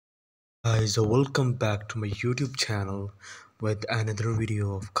Guys, welcome back to my YouTube channel with another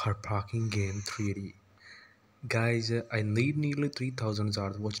video of car parking game 3D. Guys, I need nearly 3000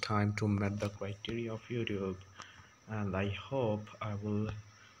 hours watch time to meet the criteria of YouTube, and I hope I will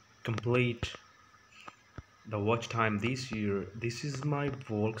complete the watch time this year. This is my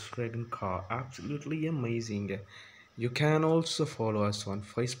Volkswagen car, absolutely amazing. You can also follow us on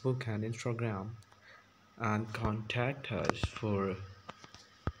Facebook and Instagram and contact us for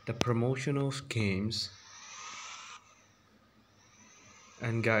the promotion of games.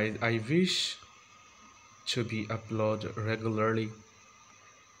 And guys, I wish to be upload regularly,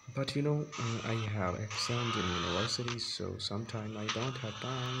 but I have exams in university, so sometimes I don't have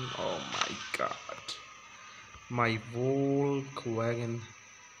time. Oh my god, my Volkswagen.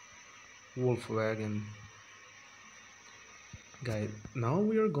 Guys, now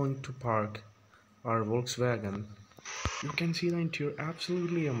we are going to park our Volkswagen. You can see the interior,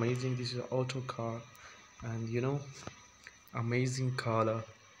 absolutely amazing. This is an auto car, and amazing color,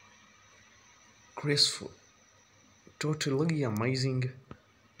 graceful, totally amazing.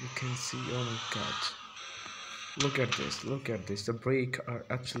 You can see, oh my god, look at this, the brake are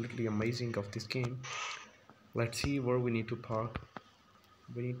absolutely amazing of this game. Let's see where we need to park.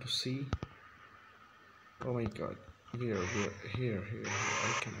 We need to see, oh my god, here.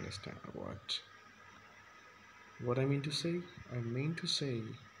 I can understand what I mean to say. I mean to say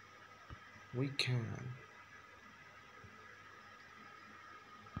we can